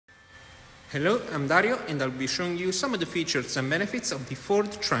Hello, I'm Dario and I'll be showing you some of the features and benefits of the Ford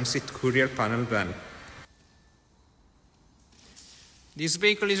Transit Courier panel van. This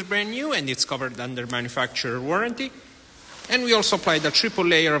vehicle is brand new and it's covered under manufacturer warranty. And we also applied a triple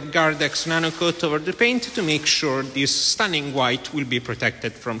layer of Gardex nano coat over the paint to make sure this stunning white will be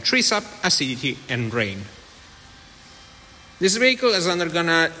protected from tree sap, acidity and rain. This vehicle has undergone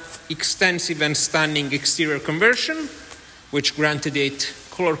an extensive and stunning exterior conversion, which granted it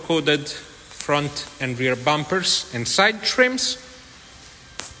color-coded front and rear bumpers and side trims.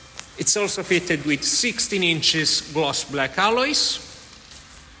 It's also fitted with 16 inches gloss black alloys,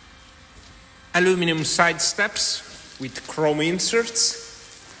 aluminum side steps with chrome inserts,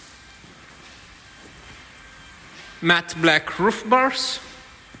 matte black roof bars.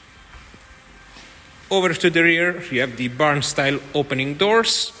 Over to the rear, you have the barn-style opening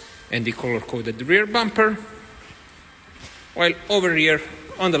doors and the color-coded rear bumper, while over here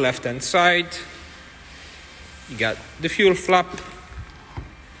on the left-hand side, you got the fuel flap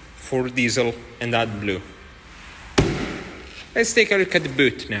for diesel and AdBlue. Let's take a look at the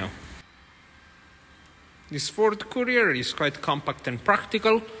boot now. This Ford Courier is quite compact and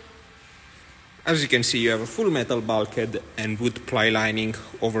practical. As you can see, you have a full metal bulkhead and wood ply lining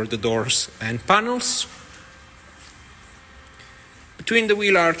over the doors and panels. Between the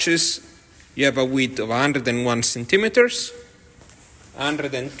wheel arches, you have a width of 101 centimeters,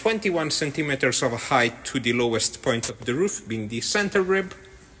 121 centimeters of height to the lowest point of the roof, being the center rib.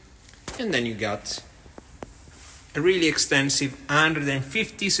 And then you got a really extensive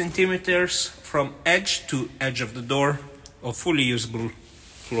 150 centimeters from edge to edge of the door of fully usable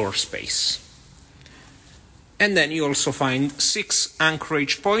floor space. And then you also find 6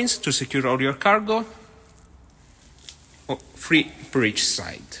 anchorage points to secure all your cargo, 3 per each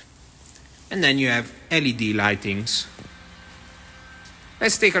side. And then you have LED lightings.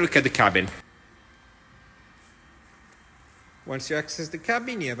 Let's take a look at the cabin. Once you access the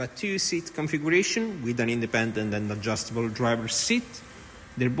cabin, you have a 2-seat configuration with an independent and adjustable driver's seat.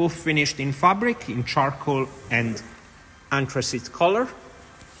 They're both finished in fabric, in charcoal and anthracite color.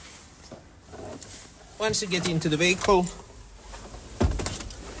 Once you get into the vehicle,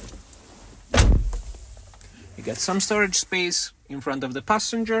 you get some storage space in front of the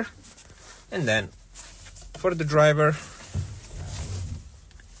passenger, and then for the driver,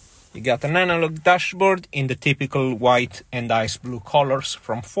 you got an analog dashboard in the typical white and ice blue colors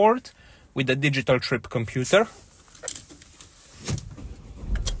from Ford with a digital trip computer.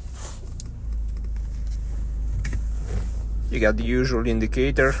 You got the usual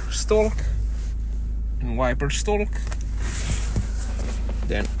indicator stalk and wiper stalk.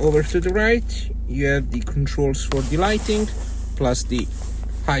 Then over to the right, you have the controls for the lighting, plus the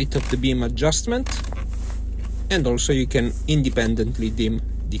height of the beam adjustment. And also you can independently dim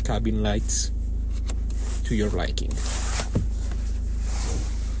the cabin lights to your liking.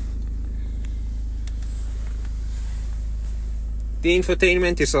 The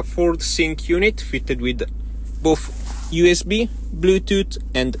infotainment is a Ford Sync unit fitted with both USB, Bluetooth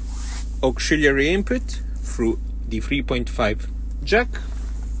and auxiliary input through the 3.5 jack.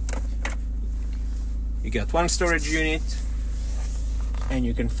 You got 1 storage unit, and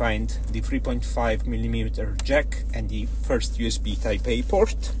you can find the 3.5mm jack and the first USB Type-A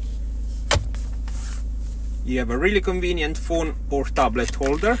port. You have a really convenient phone or tablet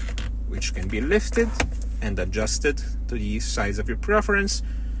holder, which can be lifted and adjusted to the size of your preference,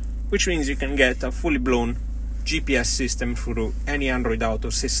 which means you can get a fully blown GPS system through any Android Auto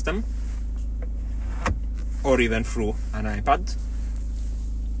system, or even through an iPad.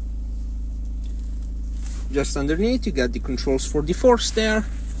 Just underneath, you got the controls for the force there,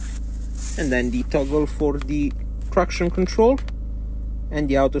 and then the toggle for the traction control and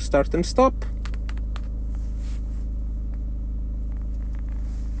the auto start and stop,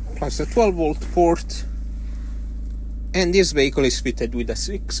 plus a 12-volt port. And this vehicle is fitted with a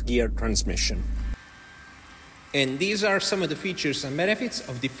 6-gear transmission. And these are some of the features and benefits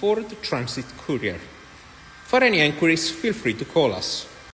of the Ford Transit Courier. For any inquiries, feel free to call us.